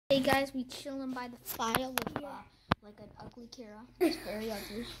Hey guys, we chilling by the fire with like an ugly Kira. It's very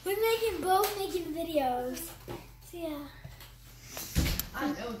ugly. We're both making videos. So yeah. I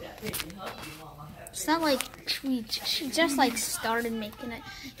know that baby help you, Mama. It's not like she just like started making it.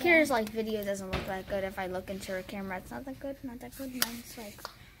 Kira's like video doesn't look that good. If I look into her camera, it's not that good. Not that good.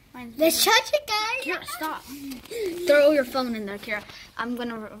 Mine's Let's touch it, guys. Kira, stop. Throw your phone in there, Kira. I'm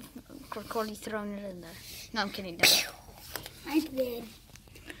gonna record you throwing it in there. No, I'm kidding. Don't. I did.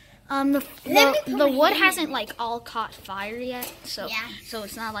 The wood hasn't like all caught fire yet, so Yeah. so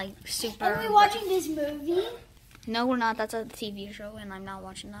it's not like super. Are we watching this movie? No, we're not. That's a TV show, and I'm not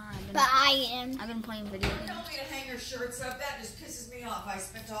watching that. But I am. I've been playing video games. Tell me to hang your shirts up. That just pisses me off. I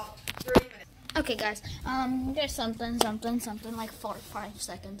spent all 30 minutes. Okay, guys. There's something like 4 or 5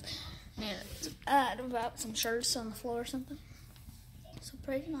 seconds. And about some shirts on the floor or something. So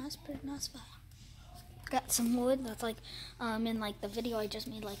pretty nice file. Got some wood that's like in like the video I just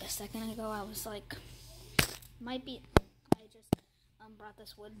made like a second ago. I was like, I just brought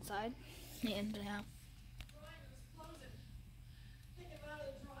this wood inside, and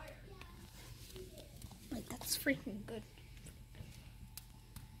like that's freaking good.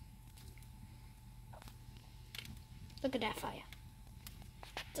 Look at that fire.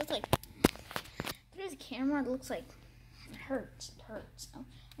 That's like, there's a camera. It looks like it hurts. It hurts. So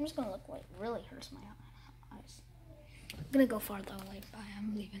I'm just gonna look like it really hurts my eyes. I'm gonna go farther away. Bye.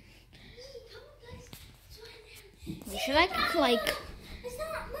 I'm leaving. Wait, should I like?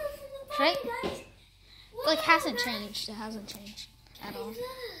 Should I? Like hasn't changed. It hasn't changed at all.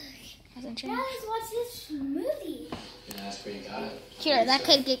 Hasn't changed. Guys, watch this movie. Kira, that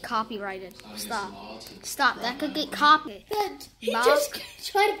could get copyrighted. Stop. Stop. That could get copied. He Bob? just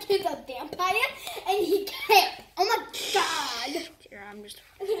tried to kill a vampire, and he can't. Oh my god. Kira, I'm just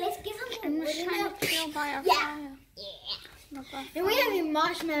Okay, I'm just trying to kill by a Yeah. fire. Yeah. And we have your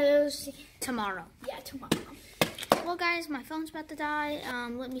marshmallows. Tomorrow. Yeah, tomorrow. Well, guys, my phone's about to die.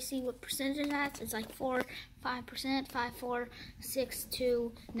 Let me see what percentage that's. It's like 5%, 5, 4, 6,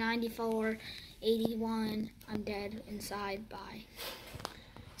 2, 94, 81. I'm dead inside. Bye.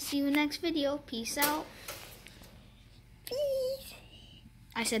 See you in the next video. Peace out. Peace.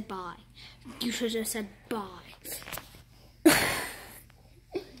 I said bye. You should have said bye.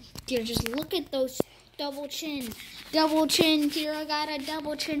 Dear, just look at those double chin. Double chin. Kira got a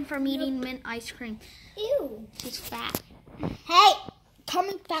double chin from eating mint ice cream. Ew. She's fat. Hey,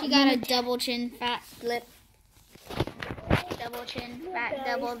 coming back. She got a double chin, fat lip. Double chin, fat,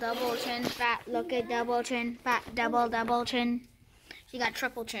 double chin, fat. Look at double chin, fat, double chin. She got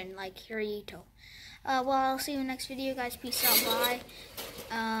triple chin, like Hirohito. Well, I'll see you in the next video, guys. Peace out, bye.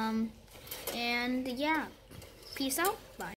 And yeah, peace out, bye.